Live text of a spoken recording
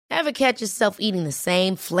Ever catch yourself eating the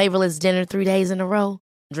same flavorless dinner 3 days in a row?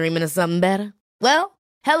 Dreaming of something better? Well,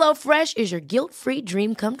 HelloFresh is your guilt-free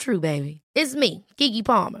dream come true, baby. It's me, Keke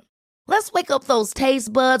Palmer. Let's wake up those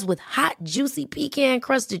taste buds with hot, juicy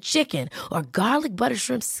pecan-crusted chicken or garlic butter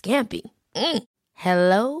shrimp scampi.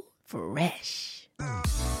 Hello Fresh.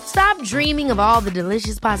 Stop dreaming of all the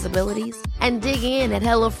delicious possibilities and dig in at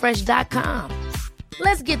HelloFresh.com.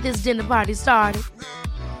 Let's get this dinner party started.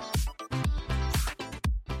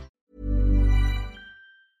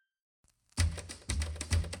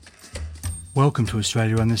 Welcome to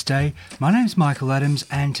Australia on this day. My name's Michael Adams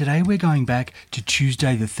and today we're going back to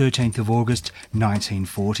Tuesday the 13th of August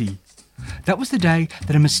 1940. That was the day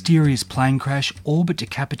that a mysterious plane crash all but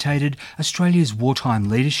decapitated Australia's wartime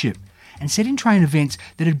leadership and set in train events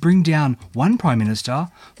that would bring down one Prime Minister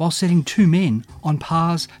while setting two men on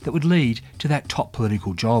paths that would lead to that top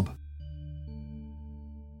political job.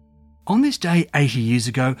 On this day 80 years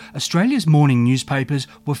ago, Australia's morning newspapers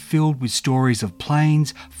were filled with stories of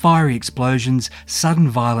planes, fiery explosions, sudden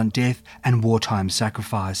violent death and wartime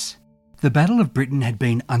sacrifice. The Battle of Britain had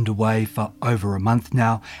been underway for over a month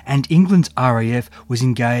now, and England's RAF was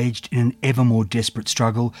engaged in an ever more desperate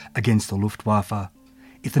struggle against the Luftwaffe.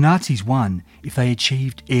 If the Nazis won, if they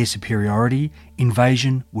achieved air superiority,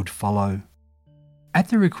 invasion would follow. At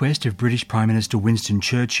the request of British Prime Minister Winston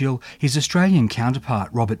Churchill, his Australian counterpart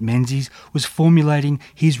Robert Menzies was formulating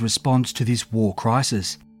his response to this war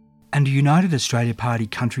crisis, and a United Australia Party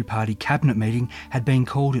Country Party cabinet meeting had been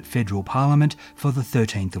called at Federal Parliament for the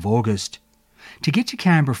 13th of August. To get to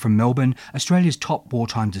Canberra from Melbourne, Australia's top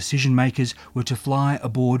wartime decision-makers were to fly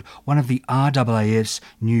aboard one of the RAAF's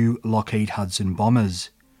new Lockheed Hudson bombers.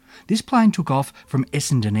 This plane took off from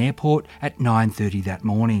Essendon Airport at 9:30 that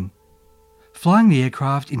morning. Flying the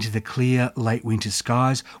aircraft into the clear, late winter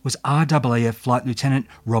skies was RAAF Flight Lieutenant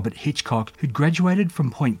Robert Hitchcock, who'd graduated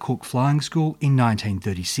from Point Cook Flying School in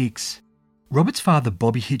 1936. Robert's father,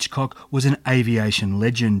 Bobby Hitchcock, was an aviation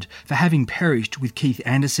legend for having perished with Keith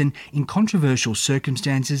Anderson in controversial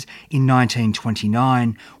circumstances in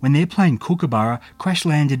 1929 when their plane Kookaburra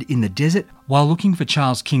crash-landed in the desert while looking for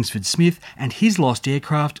Charles Kingsford Smith and his lost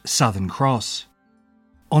aircraft Southern Cross.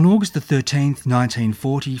 On August 13th,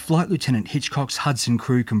 1940, Flight Lieutenant Hitchcock's Hudson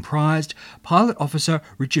crew comprised Pilot Officer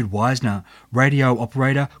Richard Wisner, Radio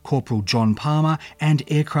Operator Corporal John Palmer and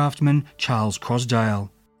Aircraftman Charles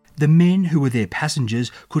Crosdale. The men who were their passengers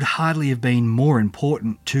could hardly have been more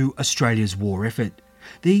important to Australia's war effort.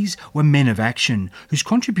 These were men of action, whose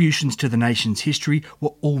contributions to the nation's history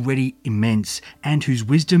were already immense and whose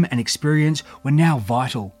wisdom and experience were now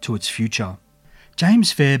vital to its future.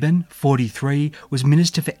 James Fairbairn, 43, was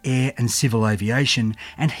Minister for Air and Civil Aviation,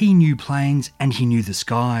 and he knew planes and he knew the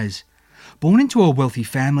skies. Born into a wealthy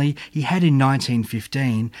family, he had in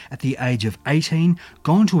 1915, at the age of 18,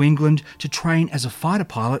 gone to England to train as a fighter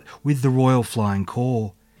pilot with the Royal Flying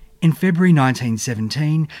Corps. In February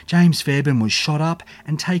 1917, James Fairbairn was shot up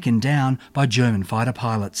and taken down by German fighter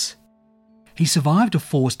pilots. He survived a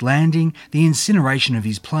forced landing, the incineration of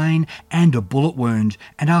his plane and a bullet wound,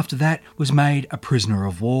 and after that was made a prisoner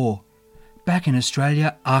of war. Back in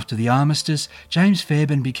Australia, after the armistice, James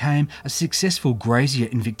Fairbairn became a successful grazier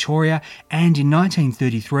in Victoria and in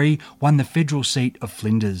 1933 won the federal seat of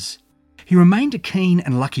Flinders. He remained a keen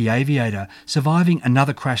and lucky aviator, surviving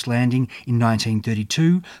another crash landing in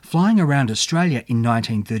 1932, flying around Australia in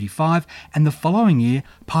 1935, and the following year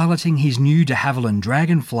piloting his new de Havilland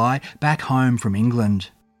Dragonfly back home from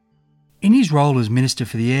England. In his role as Minister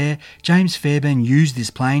for the Air, James Fairbairn used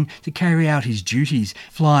this plane to carry out his duties,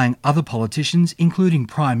 flying other politicians, including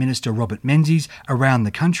Prime Minister Robert Menzies, around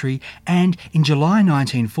the country, and in July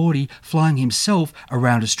 1940, flying himself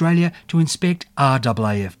around Australia to inspect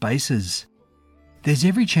RAAF bases. There's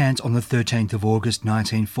every chance on the 13th of August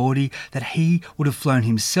 1940 that he would have flown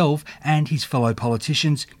himself and his fellow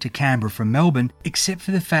politicians to Canberra from Melbourne, except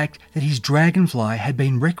for the fact that his Dragonfly had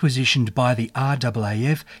been requisitioned by the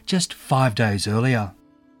RAAF just 5 days earlier.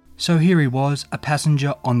 So here he was, a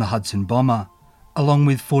passenger on the Hudson bomber, along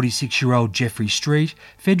with 46-year-old Jeffrey Street,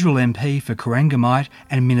 federal MP for Corangamite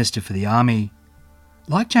and Minister for the Army.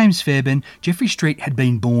 Like James Fairbairn, Jeffrey Street had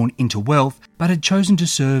been born into wealth but had chosen to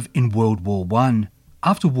serve in World War I.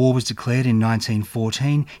 After war was declared in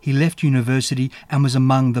 1914, he left university and was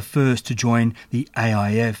among the first to join the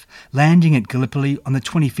AIF, landing at Gallipoli on the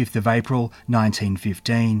 25th of April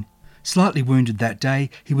 1915. Slightly wounded that day,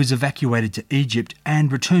 he was evacuated to Egypt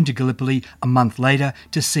and returned to Gallipoli a month later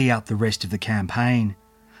to see out the rest of the campaign.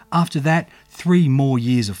 After that, 3 more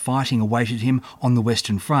years of fighting awaited him on the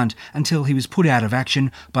Western Front until he was put out of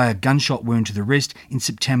action by a gunshot wound to the wrist in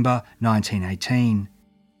September 1918.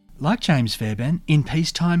 Like James Fairbairn, in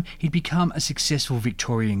peacetime he'd become a successful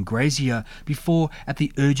Victorian grazier before, at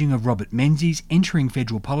the urging of Robert Menzies, entering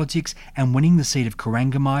federal politics and winning the seat of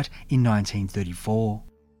Corangamite in 1934.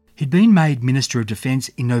 He'd been made Minister of Defence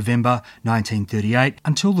in November 1938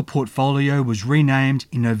 until the portfolio was renamed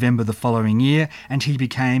in November the following year and he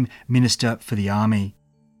became Minister for the Army.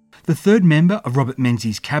 The third member of Robert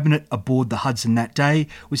Menzies' cabinet aboard the Hudson that day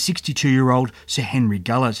was 62-year-old Sir Henry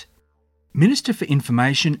Gullett. Minister for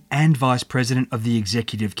Information and Vice President of the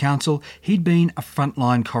Executive Council, he'd been a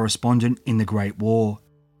frontline correspondent in the Great War.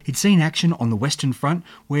 He'd seen action on the Western Front,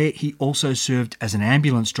 where he also served as an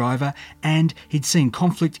ambulance driver, and he'd seen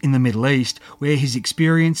conflict in the Middle East, where his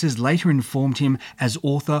experiences later informed him as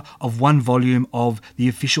author of one volume of The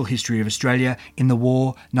Official History of Australia in the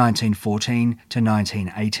War 1914 to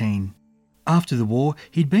 1918. After the war,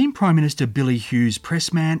 he'd been Prime Minister Billy Hughes'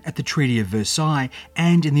 pressman at the Treaty of Versailles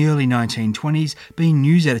and in the early 1920s been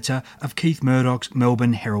news editor of Keith Murdoch's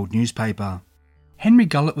Melbourne Herald newspaper. Henry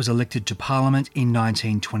Gullett was elected to Parliament in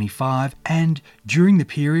 1925 and during the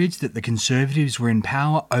periods that the Conservatives were in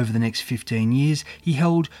power over the next 15 years, he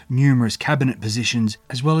held numerous cabinet positions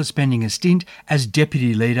as well as spending a stint as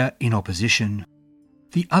Deputy Leader in opposition.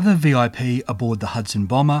 The other VIP aboard the Hudson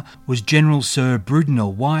bomber was General Sir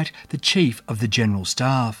Brudenell White, the Chief of the General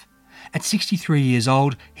Staff. At 63 years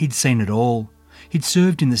old, he'd seen it all. He'd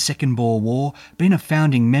served in the Second Boer War, been a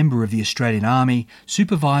founding member of the Australian Army,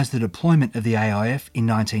 supervised the deployment of the AIF in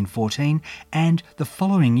 1914, and the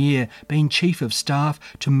following year been Chief of Staff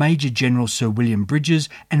to Major General Sir William Bridges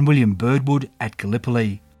and William Birdwood at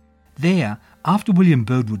Gallipoli. There, after William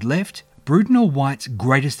Birdwood left, Brudenell White's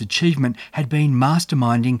greatest achievement had been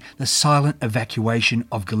masterminding the silent evacuation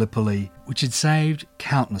of Gallipoli, which had saved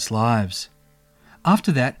countless lives.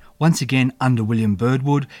 After that, once again under William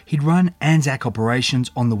Birdwood, he'd run Anzac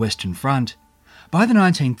operations on the Western Front. By the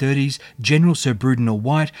 1930s, General Sir Brudenell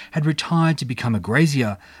White had retired to become a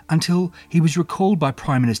grazier until he was recalled by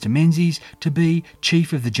Prime Minister Menzies to be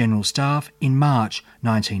Chief of the General Staff in March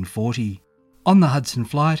 1940. On the Hudson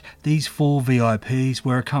flight, these 4 VIPs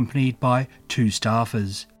were accompanied by 2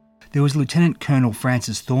 staffers. There was Lieutenant Colonel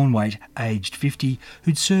Francis Thornwaite, aged 50,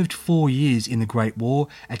 who'd served 4 years in the Great War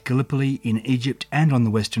at Gallipoli in Egypt and on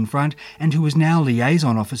the Western Front, and who was now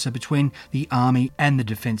liaison officer between the Army and the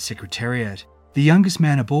Defence Secretariat. The youngest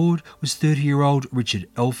man aboard was 30-year-old Richard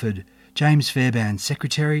Elford, James Fairbairn's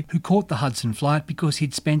secretary, who caught the Hudson flight because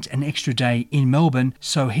he'd spent an extra day in Melbourne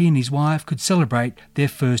so he and his wife could celebrate their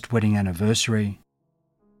first wedding anniversary.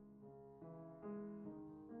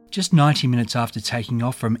 Just 90 minutes after taking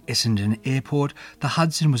off from Essendon Airport, the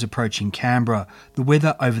Hudson was approaching Canberra, the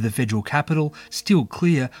weather over the federal capital still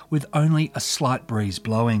clear with only a slight breeze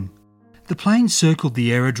blowing. The plane circled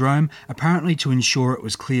the aerodrome, apparently to ensure it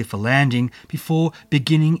was clear for landing, before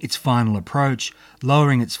beginning its final approach,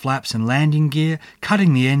 lowering its flaps and landing gear,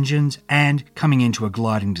 cutting the engines and coming into a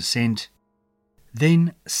gliding descent.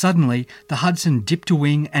 Then, suddenly, the Hudson dipped a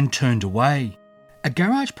wing and turned away. A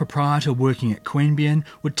garage proprietor working at Queanbeyan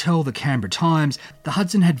would tell the Canberra Times the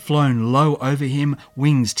Hudson had flown low over him,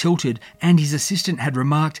 wings tilted, and his assistant had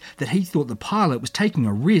remarked that he thought the pilot was taking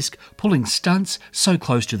a risk pulling stunts so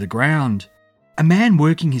close to the ground. A man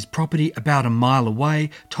working his property about a mile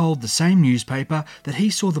away told the same newspaper that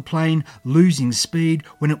he saw the plane losing speed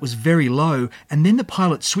when it was very low, and then the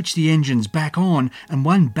pilot switched the engines back on and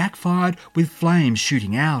one backfired with flames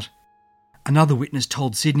shooting out. Another witness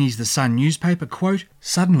told Sydney's The Sun newspaper, quote,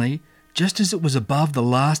 "Suddenly, just as it was above the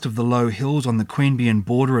last of the low hills on the Queanbeyan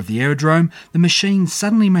border of the aerodrome, the machine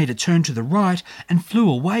suddenly made a turn to the right and flew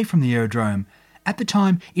away from the aerodrome. At the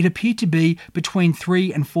time, it appeared to be between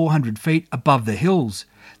 300 and 400 feet above the hills.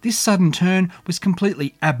 This sudden turn was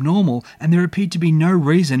completely abnormal and there appeared to be no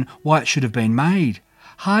reason why it should have been made.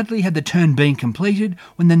 Hardly had the turn been completed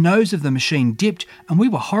when the nose of the machine dipped and we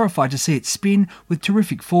were horrified to see it spin with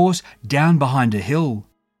terrific force down behind a hill."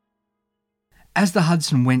 As the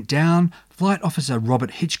Hudson went down, Flight Officer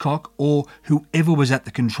Robert Hitchcock, or whoever was at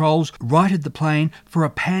the controls, righted the plane for a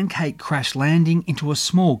pancake crash landing into a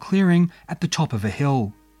small clearing at the top of a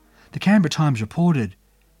hill. The Canberra Times reported,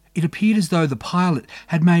 "It appeared as though the pilot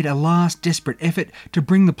had made a last desperate effort to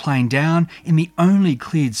bring the plane down in the only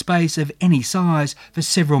cleared space of any size for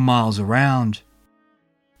several miles around."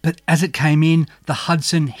 But as it came in, the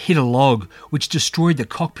Hudson hit a log, which destroyed the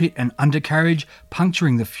cockpit and undercarriage,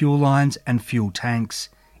 puncturing the fuel lines and fuel tanks.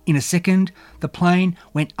 In a second, the plane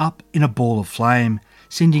went up in a ball of flame,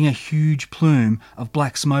 sending a huge plume of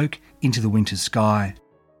black smoke into the winter sky.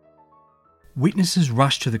 Witnesses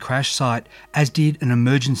rushed to the crash site, as did an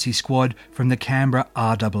emergency squad from the Canberra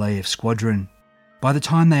RAAF squadron. By the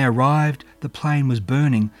time they arrived, the plane was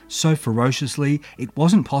burning so ferociously it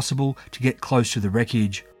wasn't possible to get close to the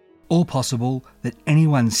wreckage, or possible that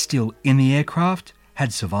anyone still in the aircraft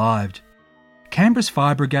had survived. Canberra's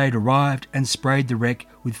fire brigade arrived and sprayed the wreck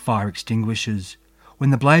with fire extinguishers.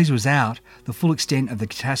 When the blaze was out, the full extent of the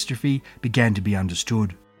catastrophe began to be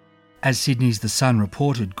understood. As Sydney's The Sun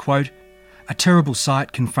reported, quote, "A terrible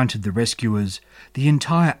sight confronted the rescuers. The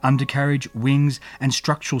entire undercarriage, wings and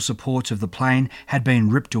structural supports of the plane had been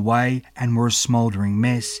ripped away and were a smouldering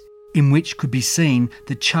mess, in which could be seen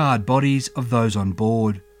the charred bodies of those on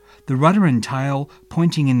board. The rudder and tail,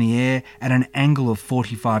 pointing in the air at an angle of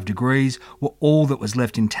 45 degrees, were all that was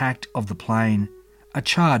left intact of the plane. A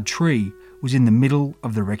charred tree was in the middle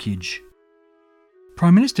of the wreckage."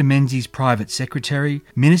 Prime Minister Menzies' private secretary,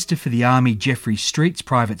 Minister for the Army Geoffrey Street's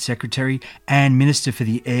private secretary and Minister for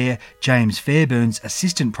the Air James Fairbairn's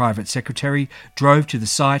assistant private secretary drove to the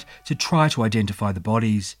site to try to identify the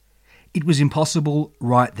bodies. It was impossible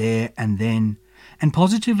right there and then, and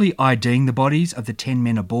positively IDing the bodies of the 10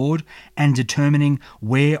 men aboard and determining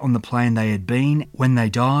where on the plane they had been when they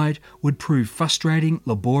died would prove frustrating,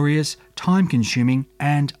 laborious, time-consuming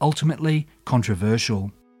and ultimately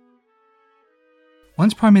controversial.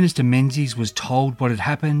 Once Prime Minister Menzies was told what had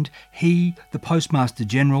happened, he, the Postmaster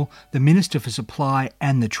General, the Minister for Supply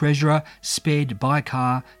and the Treasurer sped by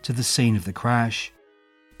car to the scene of the crash.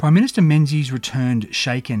 Prime Minister Menzies returned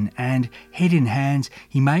shaken and, head in hands,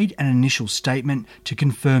 he made an initial statement to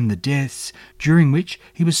confirm the deaths, during which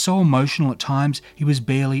he was so emotional at times he was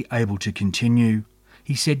barely able to continue.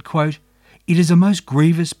 He said, quote, "It is a most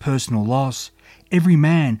grievous personal loss. Every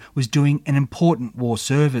man was doing an important war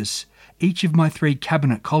service. Each of my 3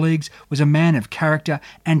 cabinet colleagues was a man of character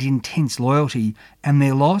and intense loyalty, and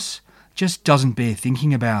their loss just doesn't bear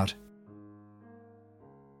thinking about."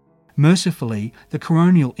 Mercifully, the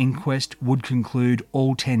coronial inquest would conclude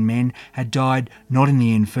all 10 men had died not in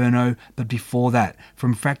the inferno, but before that,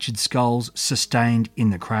 from fractured skulls sustained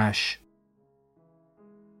in the crash.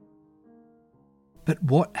 But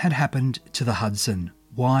what had happened to the Hudson?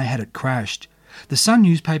 Why had it crashed? The Sun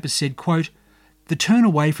newspaper said, quote, "The turn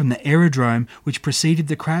away from the aerodrome which preceded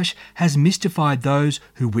the crash has mystified those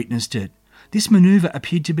who witnessed it. This manoeuvre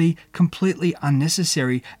appeared to be completely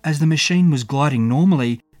unnecessary as the machine was gliding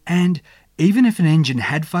normally, and even if an engine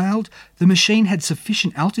had failed, the machine had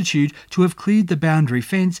sufficient altitude to have cleared the boundary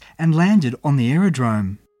fence and landed on the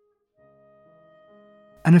aerodrome."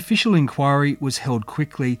 An official inquiry was held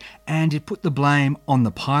quickly and it put the blame on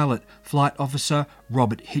the pilot, Flight Officer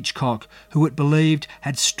Robert Hitchcock, who it believed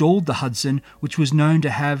had stalled the Hudson, which was known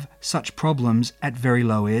to have such problems at very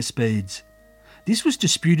low airspeeds. This was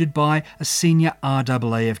disputed by a senior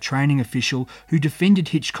RAAF training official who defended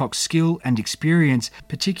Hitchcock's skill and experience,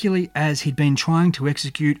 particularly as he'd been trying to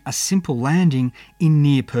execute a simple landing in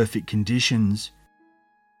near-perfect conditions.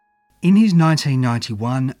 In his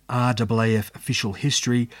 1991 RAAF official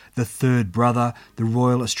history, The Third Brother, the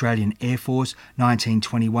Royal Australian Air Force,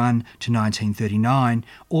 1921 to 1939,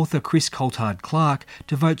 author Chris Coulthard-Clarke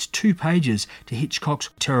devotes 2 pages to Hitchcock's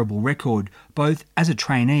terrible record, both as a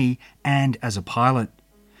trainee and as a pilot.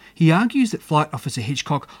 He argues that Flight Officer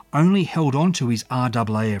Hitchcock only held on to his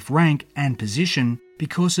RAAF rank and position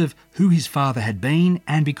because of who his father had been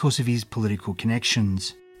and because of his political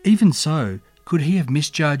connections. Even so, could he have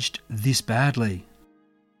misjudged this badly?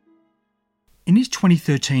 In his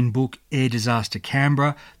 2013 book Air Disaster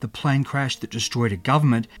Canberra, The Plane Crash That Destroyed a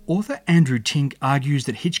Government, author Andrew Tink argues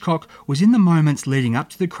that Hitchcock was in the moments leading up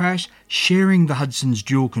to the crash sharing the Hudson's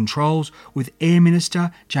dual controls with Air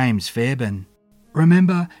Minister James Fairbairn.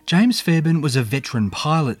 Remember, James Fairbairn was a veteran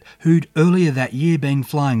pilot who'd earlier that year been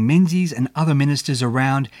flying Menzies and other ministers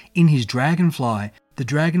around in his Dragonfly, the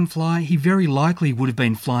Dragonfly he very likely would have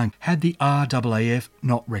been flying had the RAAF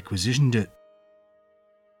not requisitioned it.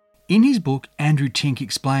 In his book, Andrew Tink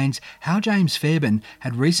explains how James Fairbairn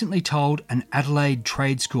had recently told an Adelaide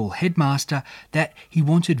Trade School headmaster that he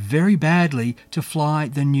wanted very badly to fly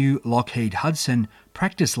the new Lockheed Hudson,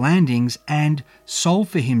 practice landings and solve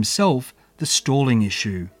for himself the stalling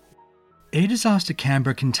issue. Air Disaster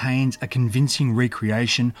Canberra contains a convincing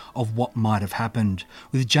recreation of what might have happened,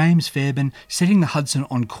 with James Fairbairn setting the Hudson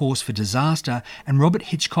on course for disaster and Robert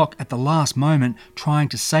Hitchcock at the last moment trying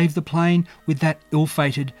to save the plane with that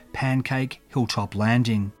ill-fated pancake hilltop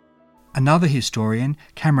landing. Another historian,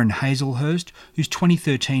 Cameron Hazelhurst, whose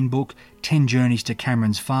 2013 book 10 Journeys to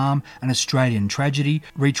Cameron's Farm, An Australian Tragedy,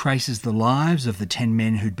 retraces the lives of the 10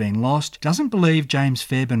 men who'd been lost, doesn't believe James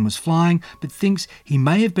Fairbairn was flying, but thinks he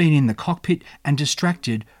may have been in the cockpit and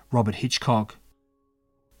distracted Robert Hitchcock.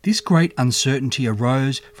 This great uncertainty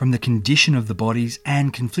arose from the condition of the bodies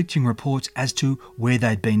and conflicting reports as to where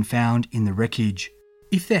they'd been found in the wreckage.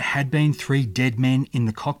 If there had been 3 dead men in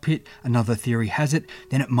the cockpit, another theory has it,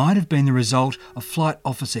 then it might have been the result of Flight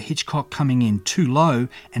Officer Hitchcock coming in too low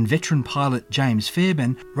and veteran pilot James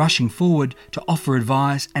Fairbairn rushing forward to offer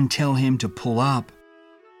advice and tell him to pull up.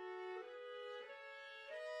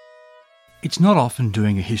 It's not often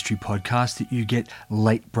doing a history podcast that you get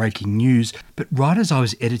late breaking news, but right as I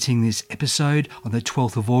was editing this episode on the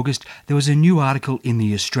 12th of August, there was a new article in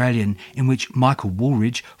The Australian in which Michael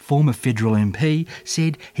Woolridge, former federal MP,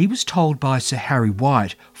 said he was told by Sir Harry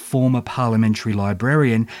White, former parliamentary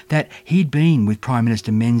librarian, that he'd been with Prime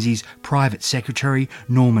Minister Menzies' private secretary,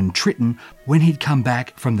 Norman Tritton, when he'd come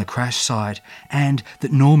back from the crash site, and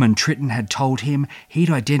that Norman Tritton had told him he'd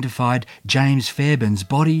identified James Fairbairn's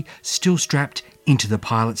body still strapped into the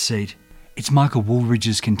pilot's seat. It's Michael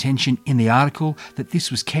Woolridge's contention in the article that this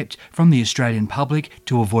was kept from the Australian public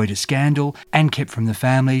to avoid a scandal and kept from the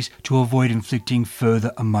families to avoid inflicting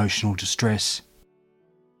further emotional distress.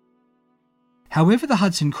 However the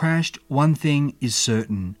Hudson crashed, one thing is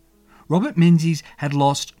certain. Robert Menzies had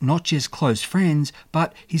lost not just close friends,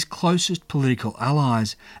 but his closest political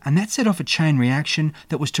allies, and that set off a chain reaction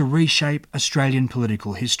that was to reshape Australian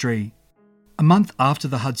political history. A month after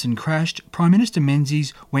the Hudson crashed, Prime Minister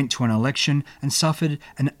Menzies went to an election and suffered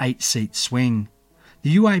an 8-seat swing.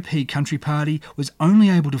 The UAP Country Party was only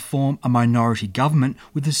able to form a minority government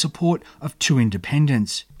with the support of 2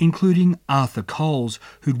 independents, including Arthur Coles,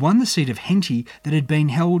 who'd won the seat of Henty that had been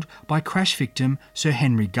held by crash victim Sir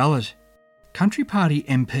Henry Gullett. Country Party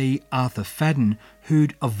MP Arthur Fadden,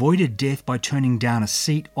 who'd avoided death by turning down a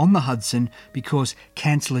seat on the Hudson because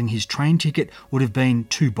cancelling his train ticket would have been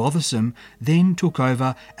too bothersome, then took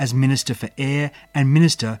over as Minister for Air and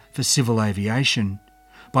Minister for Civil Aviation.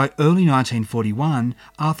 By early 1941,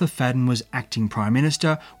 Arthur Fadden was acting Prime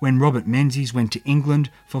Minister when Robert Menzies went to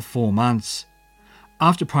England for 4 months.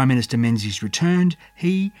 After Prime Minister Menzies returned,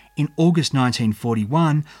 he, in August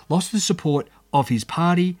 1941, lost the support of his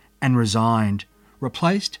party and resigned,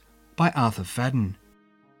 replaced by Arthur Fadden.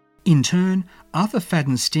 In turn, Arthur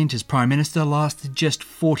Fadden's stint as Prime Minister lasted just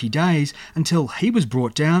 40 days until he was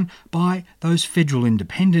brought down by those federal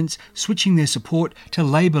independents switching their support to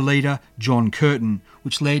Labor leader John Curtin,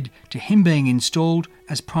 which led to him being installed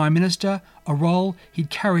as Prime Minister, a role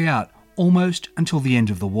he'd carry out almost until the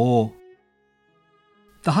end of the war.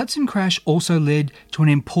 The Hudson crash also led to an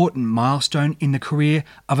important milestone in the career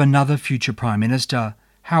of another future Prime Minister,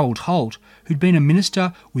 Harold Holt, who'd been a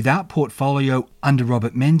minister without portfolio under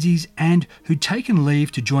Robert Menzies and who'd taken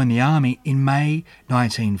leave to join the army in May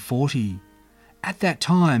 1940. At that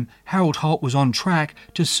time, Harold Holt was on track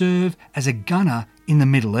to serve as a gunner in the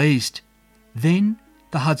Middle East. Then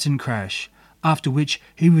the Hudson crash, after which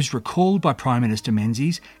he was recalled by Prime Minister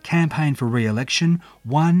Menzies, campaigned for re-election,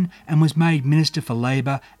 won and was made Minister for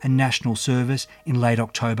Labour and National Service in late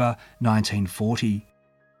October 1940.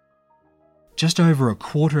 Just over a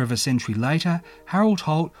quarter of a century later, Harold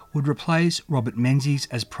Holt would replace Robert Menzies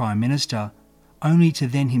as Prime Minister, only to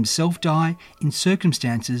then himself die in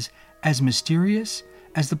circumstances as mysterious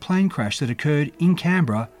as the plane crash that occurred in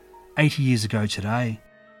Canberra 80 years ago today.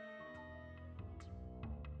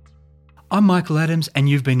 I'm Michael Adams and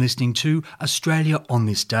you've been listening to Australia on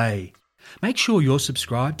This Day. Make sure you're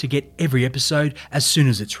subscribed to get every episode as soon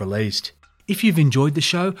as it's released. If you've enjoyed the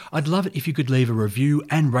show, I'd love it if you could leave a review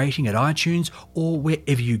and rating at iTunes or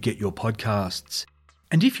wherever you get your podcasts.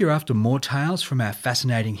 And if you're after more tales from our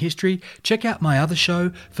fascinating history, check out my other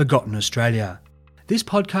show, Forgotten Australia. This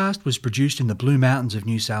podcast was produced in the Blue Mountains of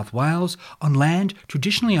New South Wales on land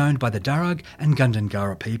traditionally owned by the Darug and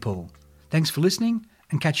Gundungurra people. Thanks for listening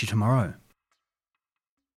and catch you tomorrow.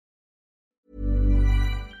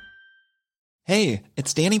 Hey,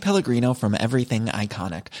 it's Danny Pellegrino from Everything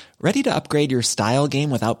Iconic. Ready to upgrade your style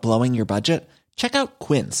game without blowing your budget? Check out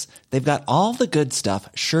Quince. They've got all the good stuff,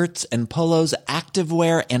 shirts and polos,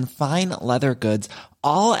 activewear, and fine leather goods,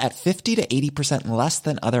 all at 50 to 80% less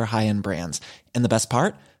than other high-end brands. And the best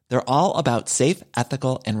part? They're all about safe,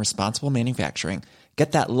 ethical, and responsible manufacturing.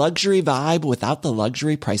 Get that luxury vibe without the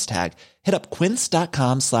luxury price tag. Hit up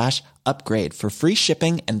quince.com/upgrade for free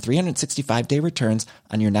shipping and 365-day returns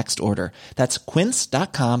on your next order. That's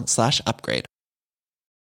quince.com/upgrade.